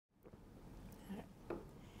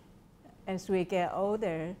as we get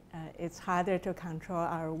older, it's harder to control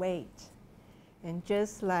our weight. And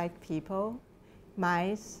just like people,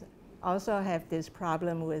 mice also have this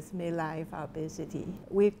problem with midlife obesity.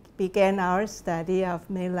 We began our study of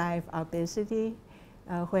midlife obesity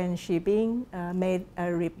when Shibing made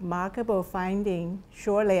a remarkable finding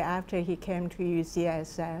shortly after he came to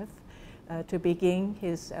UCSF to begin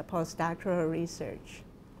his postdoctoral research.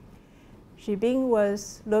 Shibing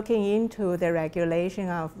was looking into the regulation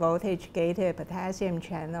of voltage-gated potassium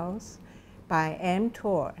channels by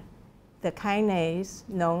mTOR, the kinase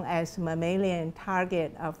known as mammalian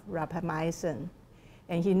target of rapamycin.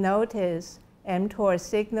 And he noticed mTOR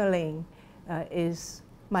signaling is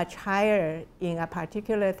much higher in a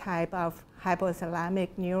particular type of hypothalamic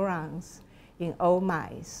neurons in old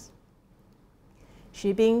mice.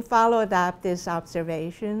 Shibing followed up this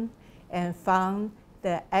observation and found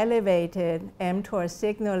the elevated mTOR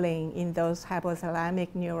signaling in those hypothalamic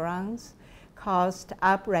neurons caused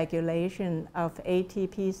upregulation of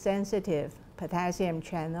ATP-sensitive potassium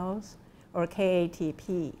channels, or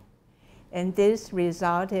KATP. And this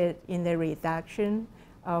resulted in the reduction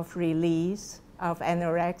of release of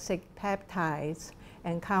anorexic peptides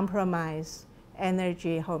and compromised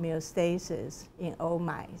energy homeostasis in old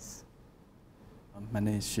mice. My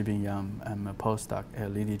name is Shibing Yang. I'm a postdoc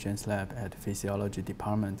at Lily Jen's lab at the Physiology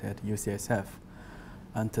Department at UCSF.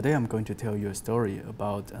 And today I'm going to tell you a story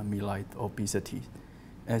about midlife obesity.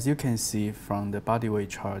 As you can see from the body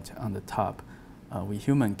weight chart on the top, we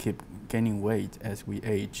humans keep gaining weight as we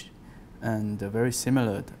age. And very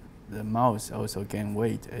similar, the mouse also gain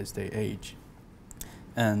weight as they age.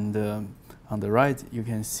 And on the right, you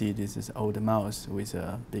can see this is old mouse with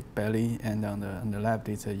a big belly, and on the left,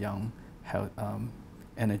 it's a young,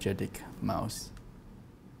 energetic mouse.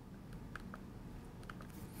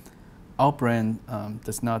 Our brain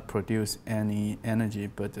does not produce any energy,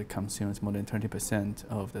 but it consumes more than 20%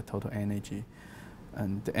 of the total energy.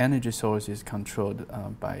 And the energy source is controlled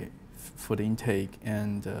by food intake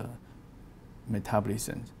and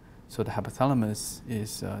metabolism. So the hypothalamus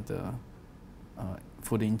is the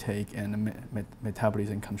food intake and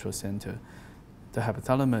metabolism control center. The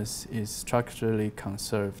hypothalamus is structurally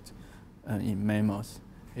conserved in mammals.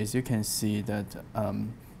 As you can see that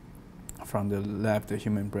from the left, the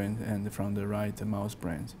human brain, and from the right, the mouse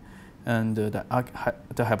brain. And the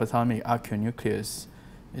hypothalamic arcunucleus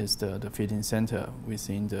is the feeding center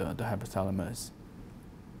within the hypothalamus.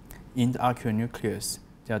 In the arcunucleus,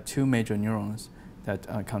 there are two major neurons that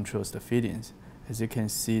controls the feedings. As you can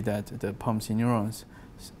see that the POMC neurons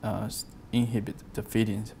inhibit the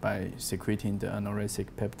feedings by secreting the anorexic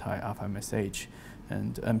peptide alpha MSH,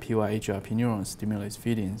 and NPY-HRP neurons stimulates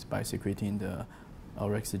feedings by secreting the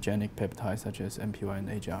orexigenic peptides such as NPY and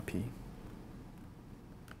HRP.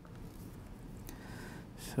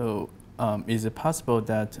 So is it possible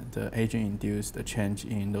that the aging-induced change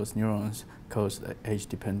in those neurons cause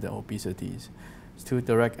age-dependent obesities? To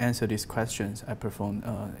direct answer these questions, I performed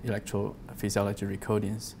electrophysiology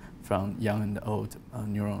recordings from young and old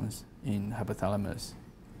neurons in hypothalamus.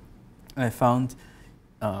 I found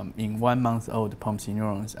in 1 month old POMC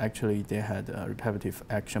neurons, actually they had repetitive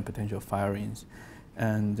action potential firings.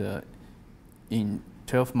 And in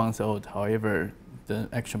 12 months old, however, the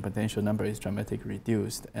action potential number is dramatically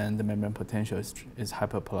reduced and the membrane potential is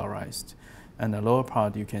hyperpolarized. And the lower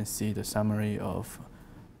part, you can see the summary of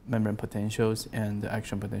membrane potentials and the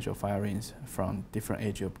action potential firings from different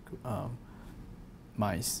age of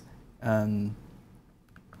mice. And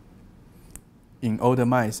in older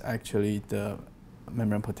mice, actually, the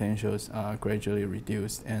membrane potentials are gradually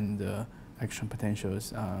reduced and the action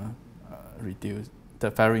potentials are reduced.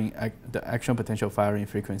 The action potential firing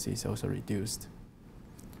frequency is also reduced.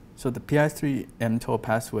 So the PI3 mTOR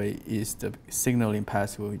pathway is the signaling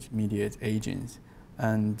pathway which mediates aging.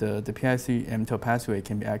 And the PI3 mTOR pathway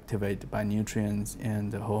can be activated by nutrients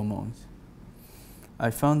and hormones. I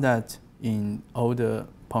found that in older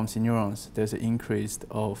POMC neurons, there's an increase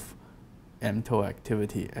of mTOR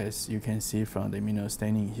activity, as you can see from the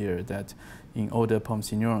immunostaining here, that in older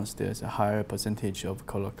POMC neurons, there's a higher percentage of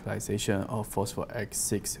colocalization of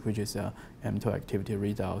phospho-X6, which is a mTOR activity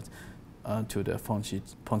readout to the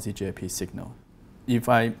POMC-GAP signal. If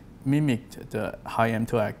I mimicked the high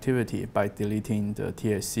mTOR activity by deleting the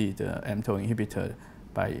TSC, the mTOR inhibitor,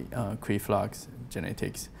 by Cree-Flux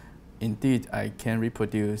genetics, indeed I can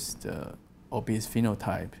reproduce the obese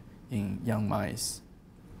phenotype in young mice.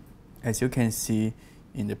 As you can see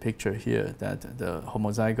in the picture here, that the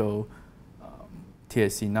homozygote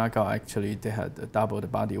TSC knockout, actually they had double the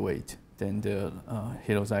body weight than the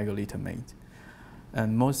heterozygote little mate.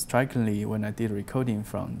 And most strikingly, when I did recoding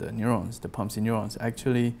from the neurons, the POMC neurons,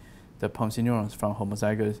 actually the POMC neurons from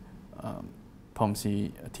homozygous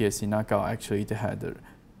POMC TSC knockout, actually they had the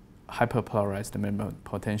hyperpolarized membrane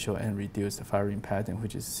potential and reduced the firing pattern,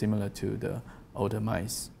 which is similar to the older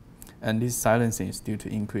mice. And this silencing is due to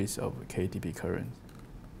increase of KATP current.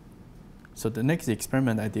 So the next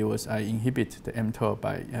experiment I did was I inhibit the mTOR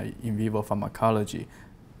by in vivo pharmacology.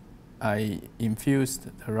 I infused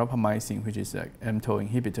the rapamycin, which is an mTOR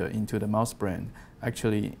inhibitor, into the mouse brain,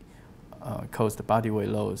 actually caused the body weight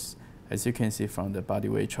loss, as you can see from the body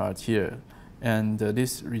weight chart here. And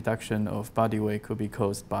this reduction of body weight could be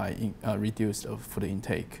caused by reduced of food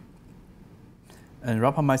intake. And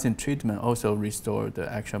rapamycin treatment also restored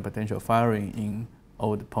the action potential firing in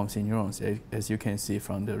old POMC neurons, as you can see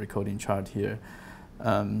from the recording chart here.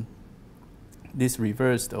 This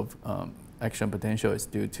reversed of action potential is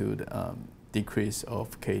due to the decrease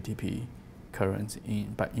of KATP currents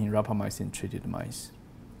in rapamycin-treated mice.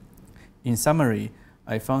 In summary,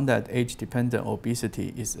 I found that age-dependent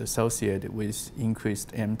obesity is associated with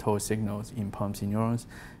increased mTOR signals in POMC neurons,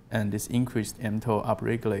 and this increased mTOR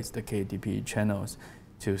upregulates the KATP channels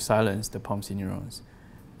to silence the POMC neurons.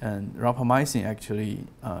 And rapamycin actually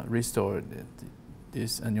restored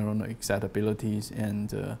these neuronal excitabilities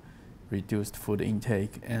and reduced food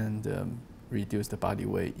intake and reduced the body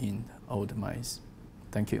weight in old mice.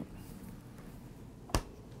 Thank you.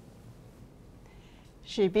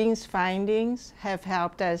 Shibing's findings have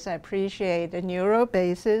helped us appreciate the neural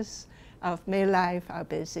basis of midlife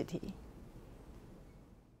obesity.